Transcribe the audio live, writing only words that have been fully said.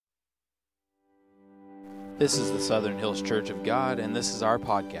This is the Southern Hills Church of God, and this is our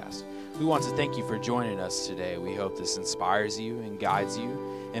podcast. We want to thank you for joining us today. We hope this inspires you and guides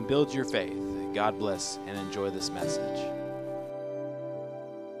you and builds your faith. God bless and enjoy this message.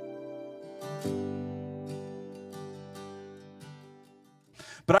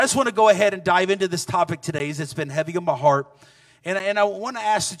 But I just want to go ahead and dive into this topic today as it's been heavy on my heart. And I want to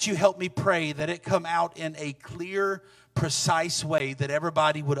ask that you help me pray that it come out in a clear, precise way that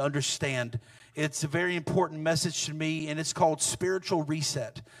everybody would understand. It's a very important message to me, and it's called spiritual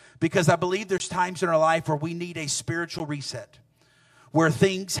reset. Because I believe there's times in our life where we need a spiritual reset. Where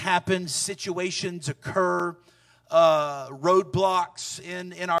things happen, situations occur, roadblocks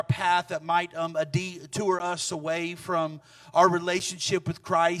in our path that might detour us away from our relationship with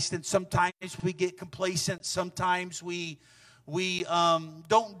Christ. And sometimes we get complacent. Sometimes we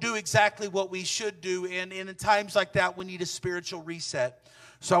don't do exactly what we should do. And in times like that, we need a spiritual reset.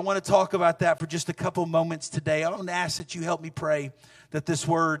 So I want to talk about that for just a couple moments today. I want to ask that you help me pray that this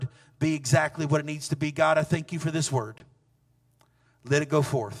word be exactly what it needs to be. God, I thank you for this word. Let it go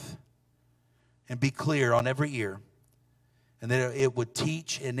forth and be clear on every ear. And that it would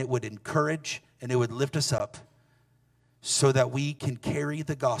teach and it would encourage and it would lift us up so that we can carry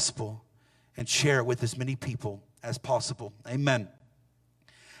the gospel and share it with as many people as possible. Amen.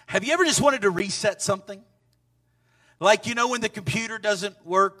 Have you ever just wanted to reset something? Like, you know, when the computer doesn't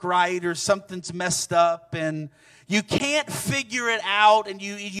work right or something's messed up and you can't figure it out and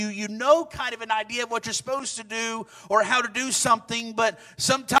you know kind of an idea of what you're supposed to do or how to do something, but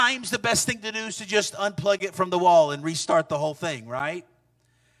sometimes the best thing to do is to just unplug it from the wall and restart the whole thing, right?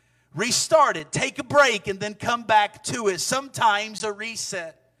 Restart it, take a break, and then come back to it. Sometimes a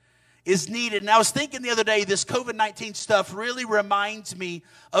reset is needed. And I was thinking the other day, this COVID-19 stuff really reminds me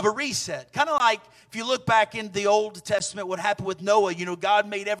of a reset. Kind of like if you look back in the Old Testament, what happened with Noah, you know, God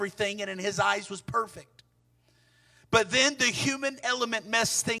made everything and in his eyes was perfect. But then the human element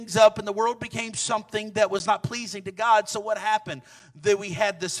messed things up and the world became something that was not pleasing to God. So what happened? That we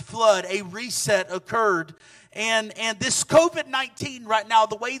had this flood, a reset occurred. And this COVID-19 right now,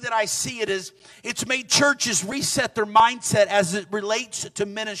 the way that I see it is it's made churches reset their mindset as it relates to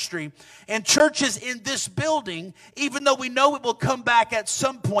ministry. And churches in this building, even though we know it will come back at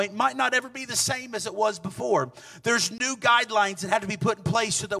some point, might not ever be the same as it was before. There's new guidelines that have to be put in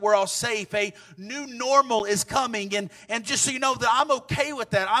place so that we're all safe. A new normal is coming. And just so you know that I'm okay with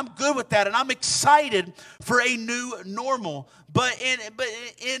that. I'm good with that. And I'm excited for a new normal. But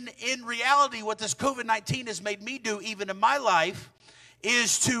in reality, what this COVID-19 has made me do, even in my life,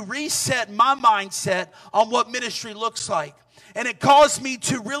 is to reset my mindset on what ministry looks like. And it caused me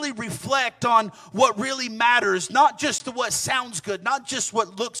to really reflect on what really matters, not just what sounds good, not just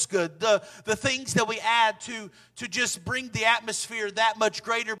what looks good, the things that we add to just bring the atmosphere that much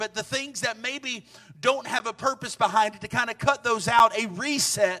greater, but the things that maybe don't have a purpose behind it, to kind of cut those out, a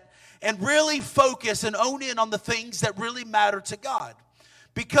reset, and really focus and own in on the things that really matter to God.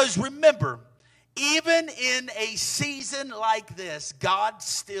 Because remember, even in a season like this, God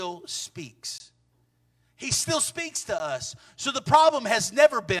still speaks. He still speaks to us. So the problem has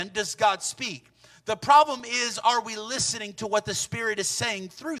never been, does God speak? The problem is, are we listening to what the Spirit is saying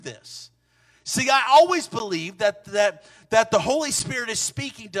through this? See, I always believe that the Holy Spirit is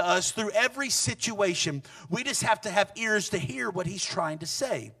speaking to us through every situation. We just have to have ears to hear what He's trying to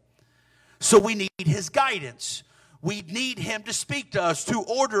say. So we need His guidance. We need Him to speak to us, to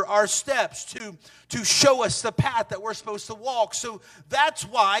order our steps, to show us the path that we're supposed to walk. So that's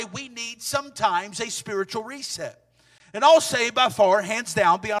why we need sometimes a spiritual reset. And I'll say by far, hands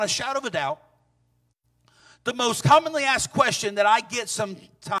down, beyond a shadow of a doubt, the most commonly asked question that I get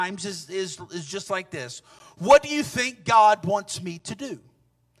sometimes is just like this. What do you think God wants me to do?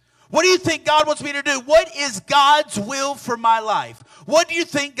 What do you think God wants me to do? What is God's will for my life? What do you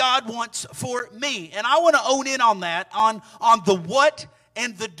think God wants for me? And I want to own in on that, on the what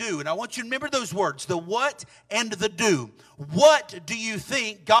and the do. And I want you to remember those words, the what and the do. What do you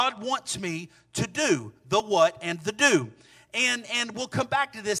think God wants me to do? The what and the do. And we'll come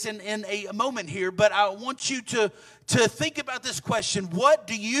back to this in a moment here, but I want you to think about this question. What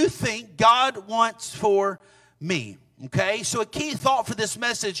do you think God wants for me? Okay, so a key thought for this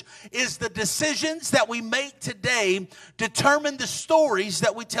message is the decisions that we make today determine the stories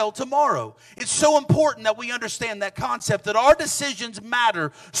that we tell tomorrow. It's so important that we understand that concept, that our decisions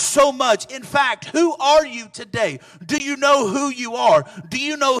matter so much. In fact, who are you today? Do you know who you are? Do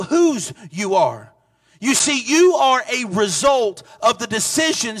you know whose you are? You see, you are a result of the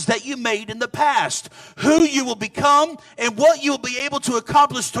decisions that you made in the past. Who you will become and what you will be able to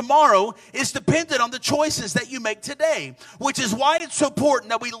accomplish tomorrow is dependent on the choices that you make today, which is why it's so important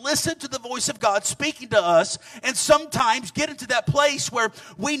that we listen to the voice of God speaking to us and sometimes get into that place where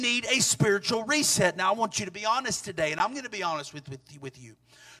we need a spiritual reset. Now, I want you to be honest today, and I'm going to be honest with you.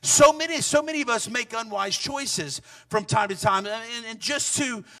 So many of us make unwise choices from time to time. And just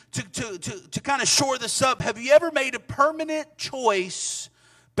to kind of shore this up, have you ever made a permanent choice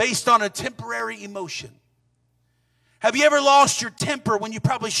based on a temporary emotion? Have you ever lost your temper when you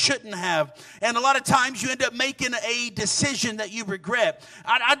probably shouldn't have? And a lot of times you end up making a decision that you regret.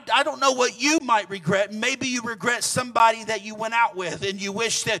 I don't know what you might regret. Maybe you regret somebody that you went out with and you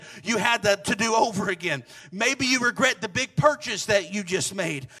wish that you had that to do over again. Maybe you regret the big purchase that you just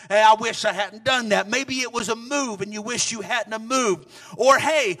made. Hey, I wish I hadn't done that. Maybe it was a move and you wish you hadn't have moved. Or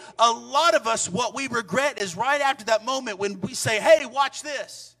hey, a lot of us, what we regret is right after that moment when we say, hey, watch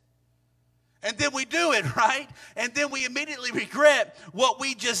this. And then we do it, right? And then we immediately regret what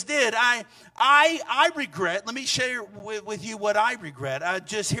we just did. I regret, let me share with you what I regret.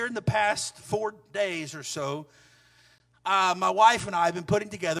 Just here in the past 4 days or so, my wife and I have been putting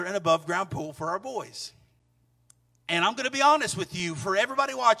together an above-ground pool for our boys. And I'm going to be honest with you, for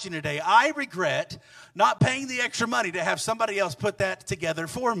everybody watching today, I regret not paying the extra money to have somebody else put that together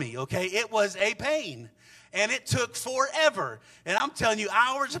for me, okay? It was a pain. And it took forever. And I'm telling you,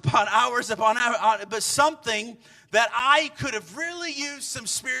 hours upon hours upon hours, but something that I could have really used some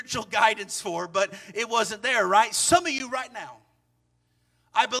spiritual guidance for, but it wasn't there, right? Some of you right now,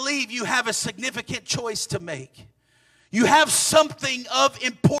 I believe you have a significant choice to make. You have something of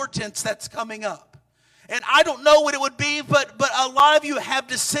importance that's coming up. And I don't know what it would be, but a lot of you have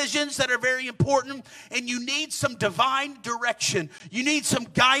decisions that are very important, and you need some divine direction. You need some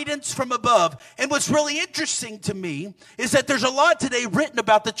guidance from above. And what's really interesting to me is that there's a lot today written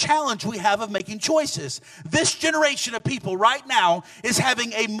about the challenge we have of making choices. This generation of people right now is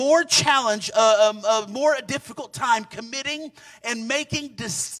having a more difficult time committing and making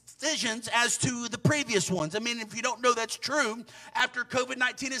decisions as to the previous ones. I mean, if you don't know that's true, after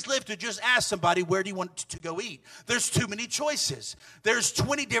COVID-19 is lifted, just ask somebody, where do you want to go eat? There's too many choices. There's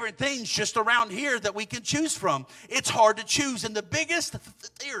 20 different things just around here that we can choose from. It's hard to choose. And the biggest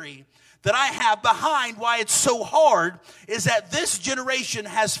theory that I have behind why it's so hard is that this generation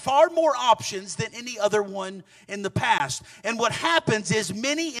has far more options than any other one in the past. And what happens is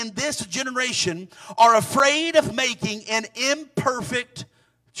many in this generation are afraid of making an imperfect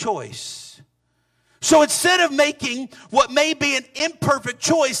choice. So instead of making what may be an imperfect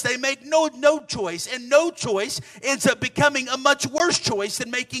choice, they make no choice. And no choice ends up becoming a much worse choice than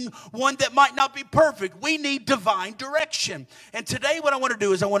making one that might not be perfect. We need divine direction. And today what I want to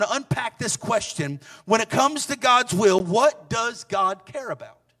do is I want to unpack this question. When it comes to God's will, what does God care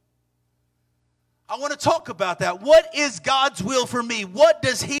about? I want to talk about that. What is God's will for me? What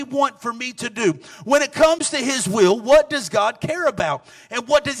does He want for me to do? When it comes to His will, what does God care about? And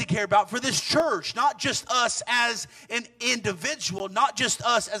what does He care about for this church? Not just us as an individual, not just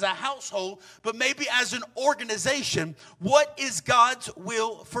us as a household, but maybe as an organization. What is God's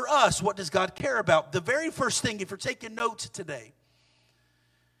will for us? What does God care about? The very first thing, if you're taking notes today,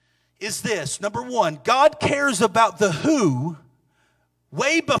 is this. Number one, God cares about the who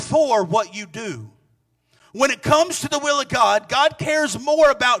way before what you do. When it comes to the will of God, God cares more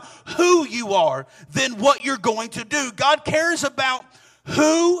about who you are than what you're going to do. God cares about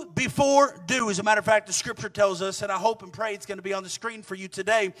who before do. As a matter of fact, the scripture tells us, and I hope and pray it's going to be on the screen for you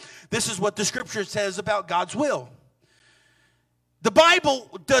today, this is what the scripture says about God's will. The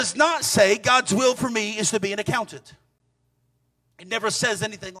Bible does not say God's will for me is to be an accountant. It never says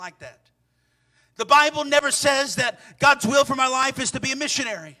anything like that. The Bible never says that God's will for my life is to be a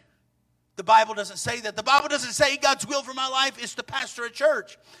missionary. The Bible doesn't say that. The Bible doesn't say God's will for my life is to pastor a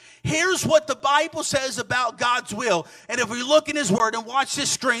church. Here's what the Bible says about God's will. And if we look in His Word and watch this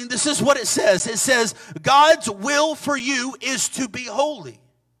screen, this is what it says. It says, God's will for you is to be holy.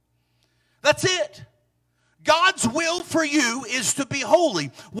 That's it. God's will for you is to be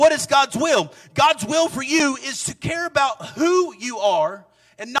holy. What is God's will? God's will for you is to care about who you are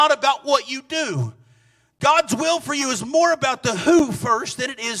and not about what you do. God's will for you is more about the who first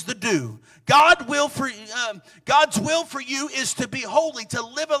than it is the do. God's will for you is to be holy, to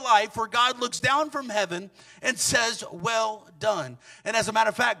live a life where God looks down from heaven and says, well done. And as a matter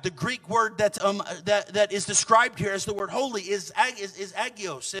of fact, the Greek word that is described here as the word holy is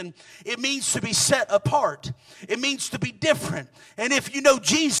agios, and it means to be set apart. It means to be different. And if you know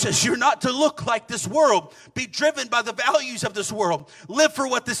Jesus, you're not to look like this world, be driven by the values of this world, live for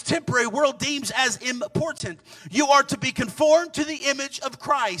what this temporary world deems as important. You are to be conformed to the image of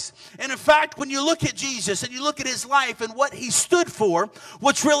Christ. And in fact, when you look at Jesus and you look at his life and what he stood for,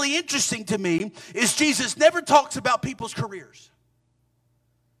 what's really interesting to me is Jesus never talks about people's careers.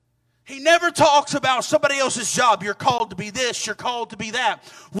 He never talks about somebody else's job. You're called to be this, you're called to be that.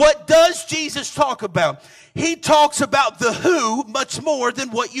 What does Jesus talk about? He talks about the who much more than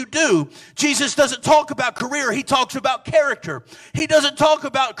what you do. Jesus doesn't talk about career, he talks about character. He doesn't talk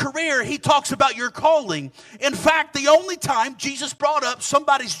about career, he talks about your calling. In fact, the only time Jesus brought up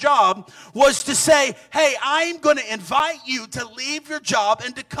somebody's job was to say, hey, I'm going to invite you to leave your job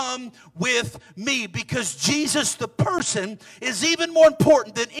and to come with me, because Jesus, the person, is even more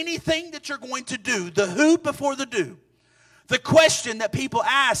important than anything that you're going to do. The who before the do. The question that people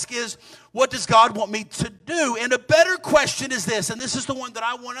ask is, what does God want me to do? And a better question is this, and this is the one that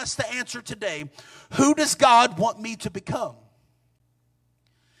I want us to answer today. Who does God want me to become?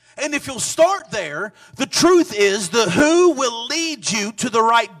 And if you'll start there, the truth is the who will lead you to the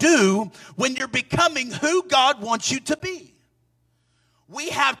right do when you're becoming who God wants you to be. We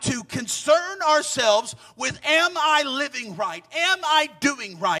have to concern ourselves with, am I living right? Am I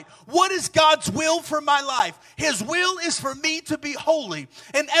doing right? What is God's will for my life? His will is for me to be holy.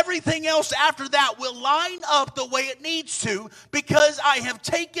 And everything else after that will line up the way it needs to, because I have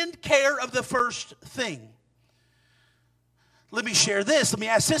taken care of the first thing. Let me share this. Let me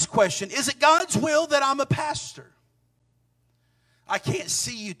ask this question. Is it God's will that I'm a pastor? I can't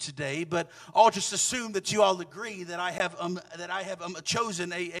see you today, but I'll just assume that you all agree that I have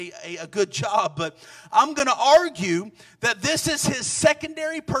chosen a good job. But I'm going to argue that this is his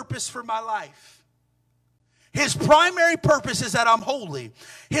secondary purpose for my life. His primary purpose is that I'm holy.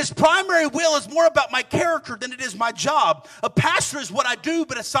 His primary will is more about my character than it is my job. A pastor is what I do,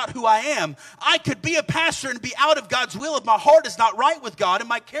 but it's not who I am. I could be a pastor and be out of God's will if my heart is not right with God and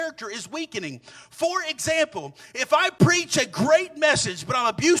my character is weakening. For example, if I preach a great message, but I'm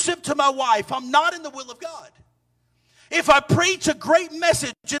abusive to my wife, I'm not in the will of God. If I preach a great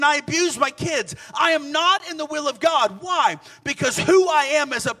message and I abuse my kids, I am not in the will of God. Why? Because who I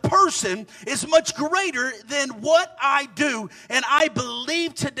am as a person is much greater than what I do. And I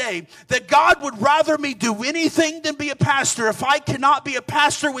believe today that God would rather me do anything than be a pastor if I cannot be a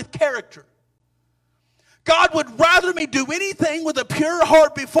pastor with character. God would rather me do anything with a pure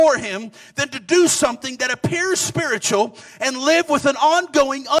heart before him than to do something that appears spiritual and live with an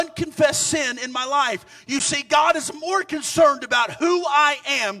ongoing, unconfessed sin in my life. You see, God is more concerned about who I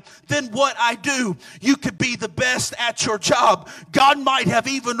am than what I do. You could be the best at your job. God might have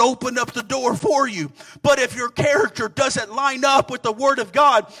even opened up the door for you. But if your character doesn't line up with the Word of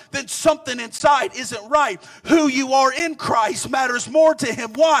God, then something inside isn't right. Who you are in Christ matters more to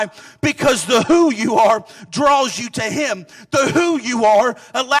him. Why? Because the who you are draws you to him. The who you are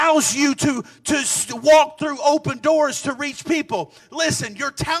allows you to walk through open doors to reach people. Listen,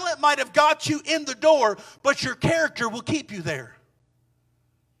 your talent might have got you in the door, but your character will keep you there.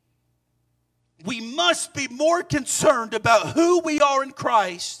 We must be more concerned about who we are in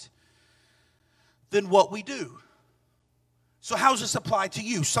Christ than what we do. So how does this apply to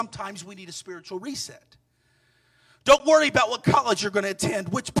you? Sometimes we need a spiritual reset. Don't worry about what college you're going to attend,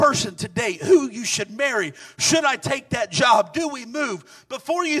 which person to date, who you should marry. Should I take that job? Do we move?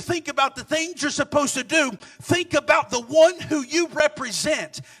 Before you think about the things you're supposed to do, think about the one who you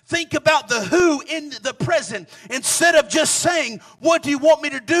represent. Think about the who in the present. Instead of just saying, what do you want me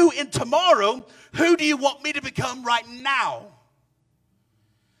to do in tomorrow? Who do you want me to become right now?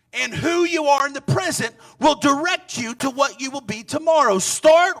 And who you are in the present will direct you to what you will be tomorrow.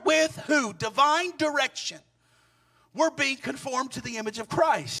 Start with who? Divine direction. We're being conformed to the image of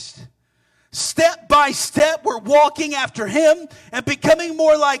Christ. Step by step, we're walking after him and becoming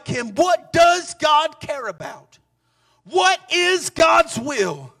more like him. What does God care about? What is God's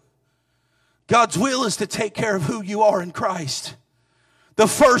will? God's will is to take care of who you are in Christ. The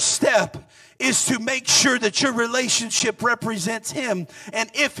first step is to make sure that your relationship represents him. And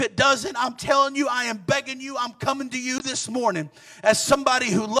if it doesn't, I'm telling you, I am begging you, I'm coming to you this morning as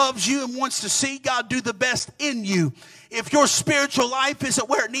somebody who loves you and wants to see God do the best in you. If your spiritual life isn't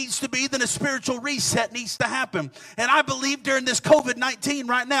where it needs to be, then a spiritual reset needs to happen. And I believe during this COVID-19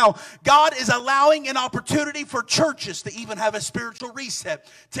 right now, God is allowing an opportunity for churches to even have a spiritual reset,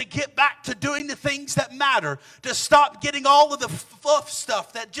 to get back to doing the things that matter, to stop getting all of the fluff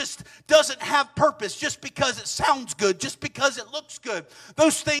stuff that just doesn't have purpose just because it sounds good, just because it looks good.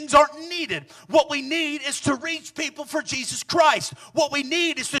 Those things aren't needed. What we need is to reach people for Jesus Christ. What we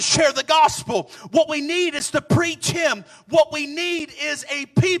need is to share the gospel. What we need is to preach Him. What we need is a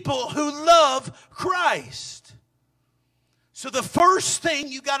people who love Christ. So the first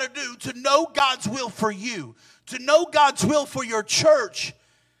thing you got to do to know God's will for you, to know God's will for your church,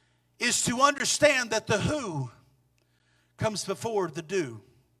 is to understand that the who comes before the do.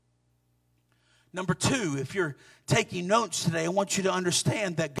 Number two, if you're taking notes today, I want you to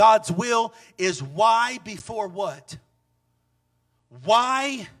understand that God's will is why before what?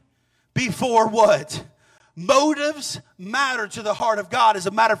 Why before what? Motives matter to the heart of God. As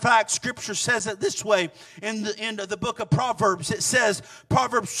a matter of fact, Scripture says it this way in the book of Proverbs. It says,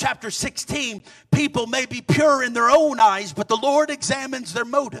 Proverbs chapter 16, people may be pure in their own eyes, but the Lord examines their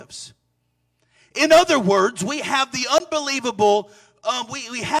motives. In other words, we have the unbelievable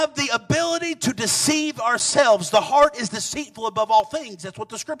we have the ability to deceive ourselves. The heart is deceitful above all things. That's what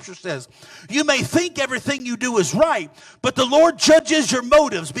the Scripture says. You may think everything you do is right, but the Lord judges your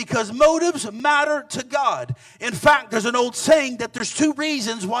motives, because motives matter to God. In fact, there's an old saying that there's two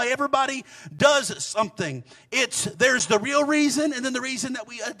reasons why everybody does something. There's the real reason, and then the reason that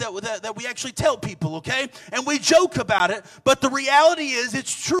we actually tell people, okay? And we joke about it, but the reality is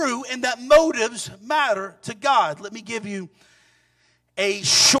it's true, and that motives matter to God. Let me give you a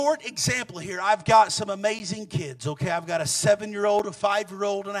short example here. I've got some amazing kids, okay? I've got a 7-year-old, a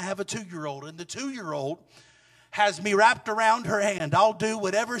 5-year-old, and I have a 2-year-old. And the 2-year-old has me wrapped around her hand. I'll do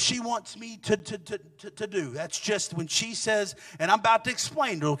whatever she wants me to do. That's just when she says, and I'm about to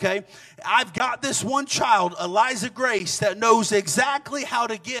explain it, okay? I've got this one child, Eliza Grace, that knows exactly how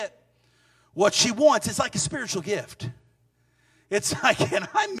to get what she wants. It's like a spiritual gift. It's like, and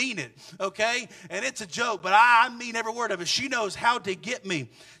I mean it, okay? And it's a joke, but I mean every word of it. She knows how to get me.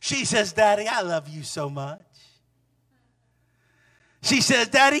 She says, Daddy, I love you so much. She says,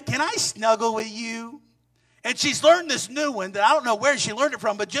 Daddy, can I snuggle with you? And she's learned this new one that I don't know where she learned it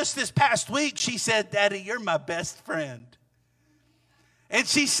from, but just this past week, she said, Daddy, you're my best friend. And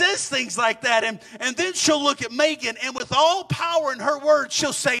she says things like that, and then she'll look at Megan, and with all power in her words,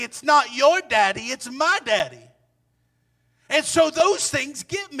 she'll say, it's not your daddy, it's my daddy. And so those things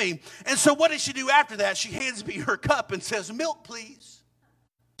get me. And so what does she do after that? She hands me her cup and says, milk, please.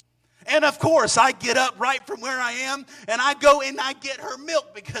 And of course, I get up right from where I am, and I go and I get her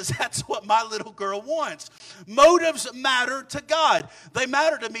milk, because that's what my little girl wants. Motives matter to God. They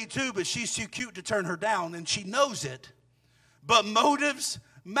matter to me too, but she's too cute to turn her down, and she knows it. But motives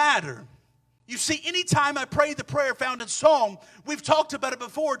matter. You see, anytime I pray the prayer found in Psalm, we've talked about it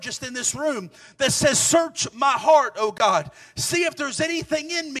before just in this room, that says, search my heart, O God. See if there's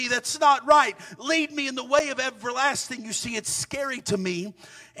anything in me that's not right. Lead me in the way of everlasting. You see, it's scary to me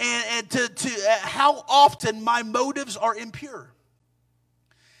and to how often my motives are impure.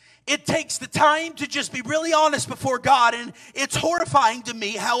 It takes the time to just be really honest before God, and it's horrifying to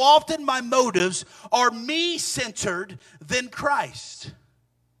me how often my motives are me-centered than Christ.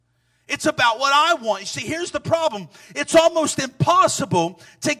 It's about what I want. You see, here's the problem. It's almost impossible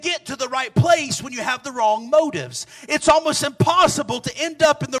to get to the right place when you have the wrong motives. It's almost impossible to end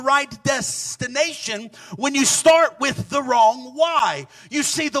up in the right destination when you start with the wrong why. You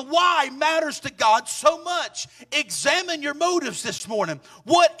see, the why matters to God so much. Examine your motives this morning.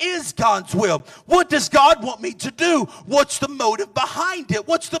 What is God's will? What does God want me to do? What's the motive behind it?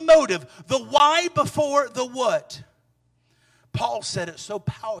 What's the motive? The why before the what. Paul said it so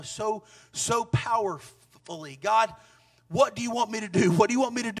powerfully. God, what do you want me to do? What do you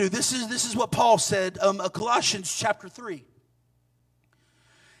want me to do? This is what Paul said, Colossians chapter 3.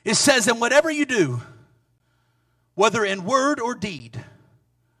 It says, and whatever you do, whether in word or deed,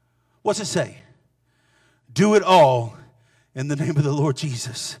 what's it say? Do it all in the name of the Lord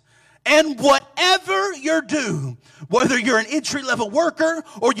Jesus. And whatever you do, whether you're an entry-level worker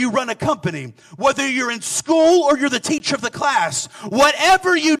or you run a company, whether you're in school or you're the teacher of the class,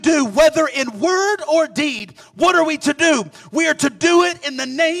 whatever you do, whether in word or deed, what are we to do? We are to do it in the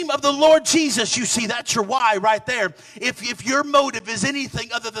name of the Lord Jesus. You see, that's your why right there. If your motive is anything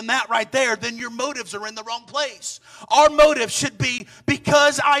other than that right there, then your motives are in the wrong place. Our motive should be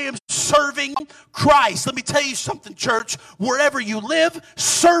because I am serving Christ. Let me tell you something, church. Wherever you live,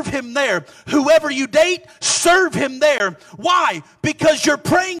 serve Him him there. Whoever you date, serve him there. Why? Because you're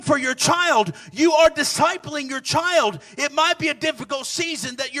praying for your child. You are discipling your child. It might be a difficult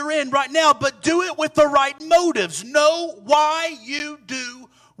season that you're in right now, but do it with the right motives. Know why you do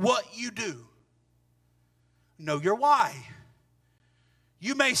what you do. Know your why.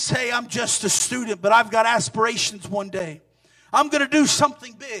 You may say, I'm just a student, but I've got aspirations one day. I'm going to do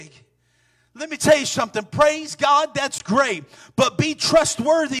something big. Let me tell you something. Praise God, that's great. But be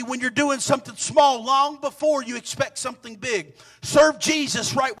trustworthy when you're doing something small long before you expect something big. Serve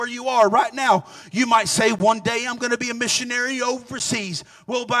Jesus right where you are right now. You might say, one day I'm going to be a missionary overseas.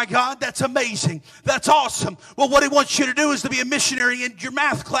 Well, by God, that's amazing. That's awesome. Well, what he wants you to do is to be a missionary in your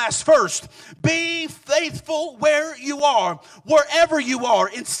math class first. Be faithful where you are, wherever you are.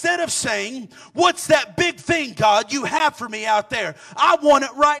 Instead of saying, what's that big thing, God, you have for me out there? I want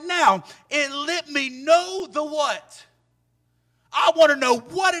it right now. And let me know the what. I want to know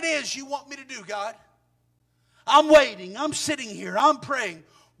what it is you want me to do, God. I'm waiting. I'm sitting here. I'm praying.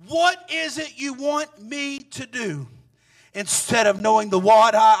 What is it you want me to do? Instead of knowing the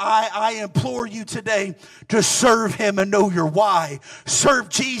what, I implore you today to serve him and know your why. Serve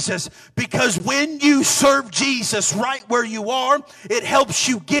Jesus, because when you serve Jesus right where you are, it helps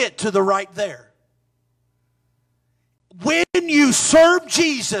you get to the right there. When you serve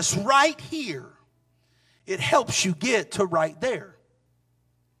Jesus right here, it helps you get to right there.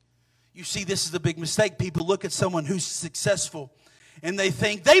 You see, this is a big mistake. People look at someone who's successful and they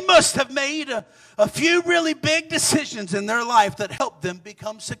think they must have made a few really big decisions in their life that helped them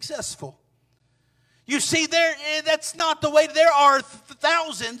become successful. You see, that's not the way. There are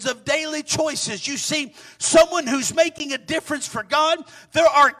thousands of daily choices. You see, someone who's making a difference for God, there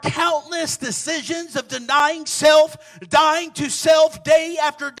are countless decisions of denying self, dying to self day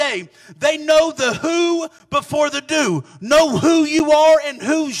after day. They know the who before the do. Know who you are and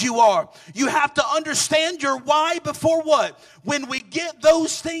whose you are. You have to understand your why before what. When we get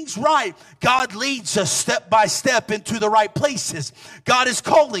those things right, God leads us step by step into the right places. God is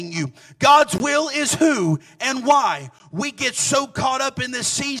calling you. God's will is who and why. We get so caught up in this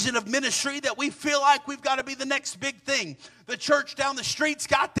season of ministry that we feel like we've got to be the next big thing. The church down the street's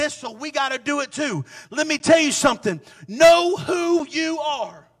got this, so we got to do it too. Let me tell you something. Know who you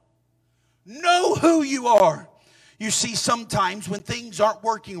are. Know who you are. You see, sometimes when things aren't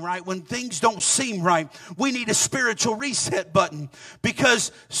working right, when things don't seem right, we need a spiritual reset button,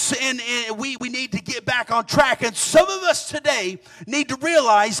 because we need to get back on track. And some of us today need to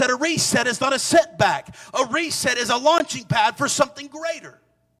realize that a reset is not a setback. A reset is a launching pad for something greater.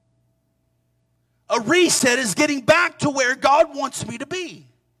 A reset is getting back to where God wants me to be.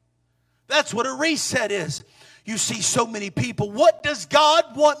 That's what a reset is. You see so many people, what does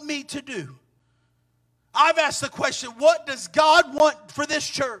God want me to do? I've asked the question, what does God want for this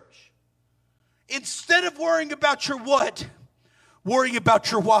church? Instead of worrying about your what, worry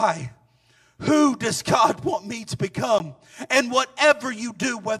about your why. Who does God want me to become? And whatever you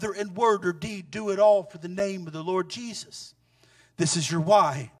do, whether in word or deed, do it all for the name of the Lord Jesus. This is your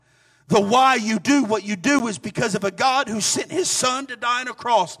why. The why you do what you do is because of a God who sent his son to die on a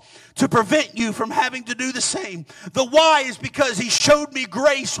cross to prevent you from having to do the same. The why is because he showed me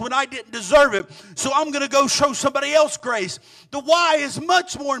grace when I didn't deserve it, so I'm going to go show somebody else grace. The why is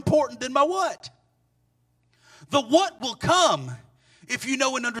much more important than my what. The what will come if you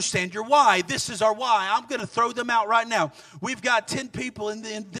know and understand your why. This is our why. I'm going to throw them out right now. We've got 10 people in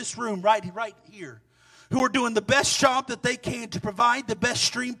this room right here, who are doing the best job that they can to provide the best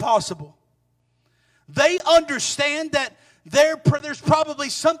stream possible. They understand that there's probably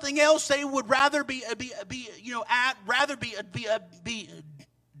something else they would rather be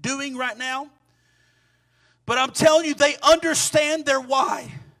doing right now. But I'm telling you, they understand their why.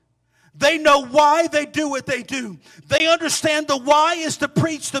 They know why they do what they do. They understand the why is to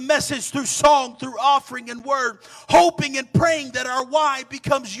preach the message through song, through offering and word, hoping and praying that our why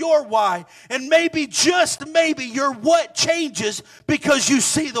becomes your why. And maybe, just maybe, your what changes because you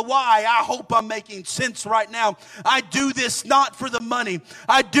see the why. I hope I'm making sense right now. I do this not for the money.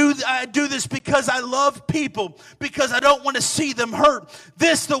 I do this because I love people, because I don't want to see them hurt.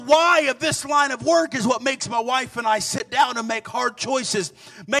 The why of this line of work is what makes my wife and I sit down and make hard choices,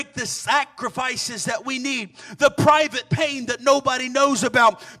 make the sacrifices that we need, the private pain that nobody knows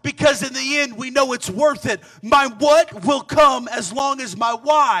about, because in the end we know it's worth it. My what will come as long as my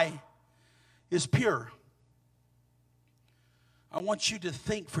why is pure. I want you to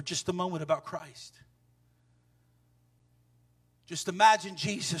think for just a moment about Christ. Just imagine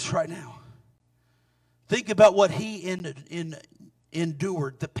Jesus right now. Think about what he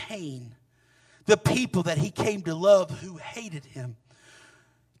endured, the pain, the people that he came to love who hated him,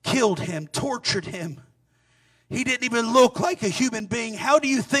 killed him, tortured him. He didn't even look like a human being. How do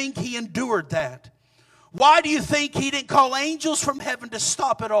you think he endured that? Why do you think he didn't call angels from heaven to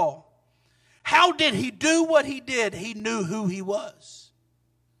stop it all? How did he do what he did? He knew who he was.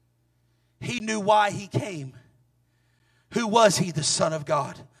 He knew why he came. Who was he? The Son of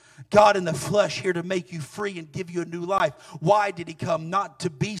God. God in the flesh, here to make you free and give you a new life. Why did he come? Not to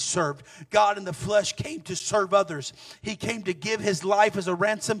be served. God in the flesh came to serve others. He came to give his life as a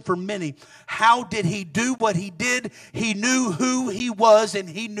ransom for many. How did he do what he did? He knew who he was and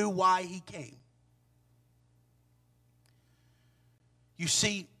he knew why he came. You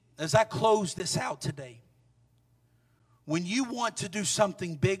see, as I close this out today, when you want to do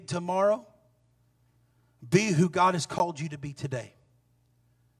something big tomorrow, be who God has called you to be today.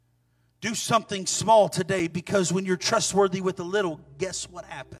 Do something small today, because when you're trustworthy with a little, guess what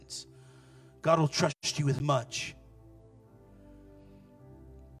happens? God will trust you with much.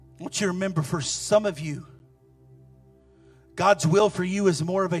 I want you to remember, for some of you, God's will for you is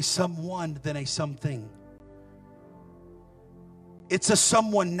more of a someone than a something. It's a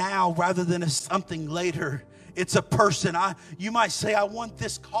someone now rather than a something later. It's a person. You might say, I want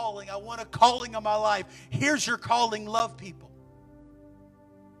this calling. I want a calling on my life. Here's your calling: love people.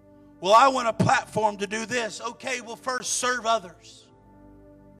 Well, I want a platform to do this. Okay, well, first serve others.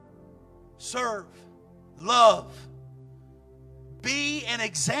 Serve. Love. Be an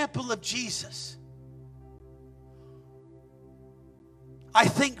example of Jesus. I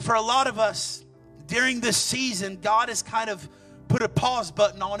think for a lot of us during this season, God has kind of put a pause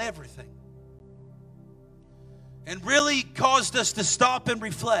button on everything and really caused us to stop and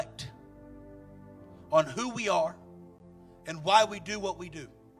reflect on who we are and why we do what we do.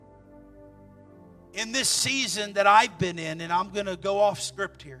 In this season that I've been in, and I'm going to go off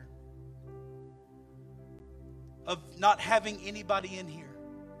script here, of not having anybody in here.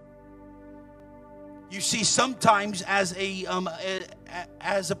 You see, sometimes as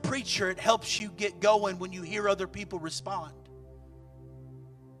a preacher, it helps you get going when you hear other people respond.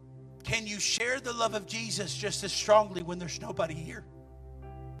 Can you share the love of Jesus just as strongly when there's nobody here?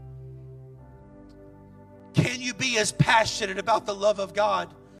 Can you be as passionate about the love of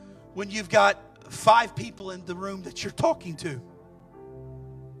God when you've got 5 people in the room that you're talking to?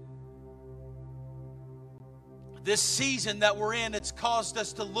 This season that we're in, it's caused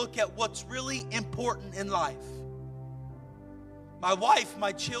us to look at what's really important in life. My wife,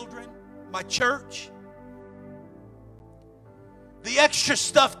 my children, my church. The extra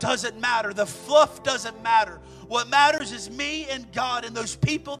stuff doesn't matter. The fluff doesn't matter. What matters is me and God and those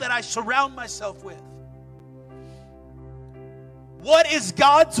people that I surround myself with. What is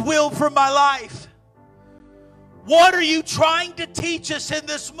God's will for my life? What are you trying to teach us in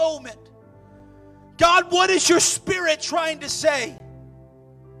this moment? God, what is your Spirit trying to say?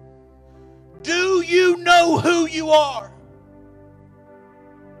 Do you know who you are?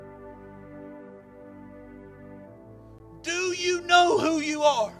 Do you know who you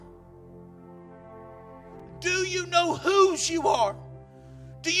are? Do you know whose you are?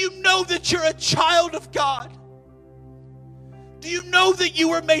 Do you know that you're a child of God? Do you know that you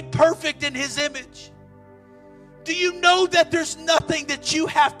were made perfect in His image? Do you know that there's nothing that you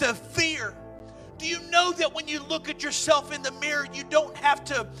have to fear? Do you know that when you look at yourself in the mirror, you don't have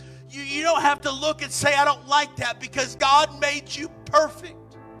to look and say, I don't like that, because God made you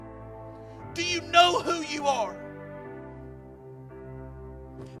perfect? Do you know who you are?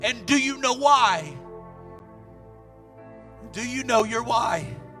 And do you know why? Do you know your why?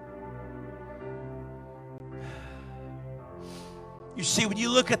 You see, when you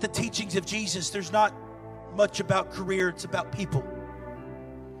look at the teachings of Jesus, there's not much about career, it's about people.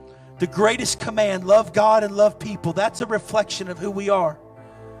 The greatest command, love God and love people, that's a reflection of who we are.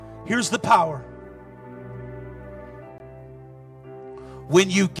 Here's the power. When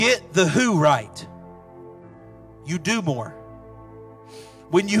you get the who right, you do more.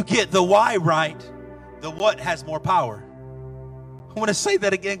 When you get the why right, the what has more power. I want to say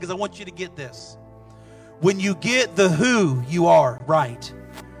that again because I want you to get this. When you get the who you are right,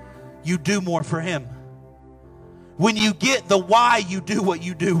 you do more for Him. When you get the why you do what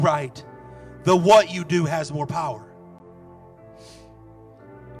you do right, the what you do has more power.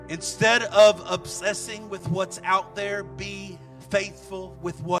 Instead of obsessing with what's out there, be faithful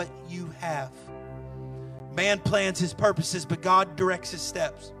with what you have. Man plans his purposes, but God directs his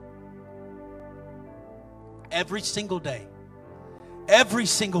steps. Every single day. Every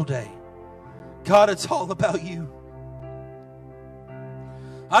single day. God, it's all about you.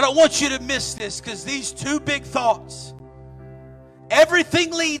 I don't want you to miss this, because these 2 big thoughts,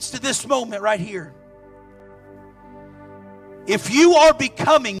 everything leads to this moment right here. If you are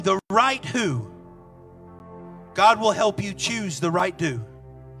becoming the right who, God will help you choose the right do.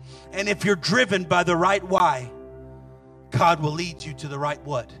 And if you're driven by the right why, God will lead you to the right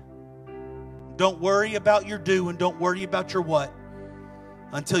what. Don't worry about your do and don't worry about your what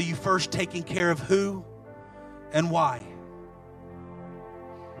until you first taking care of who and why.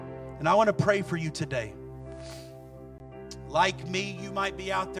 And I want to pray for you today. Like me, you might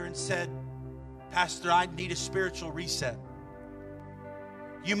be out there and said, Pastor, I need a spiritual reset.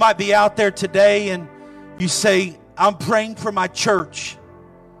 You might be out there today and you say, I'm praying for my church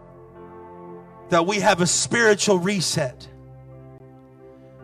that we have a spiritual reset.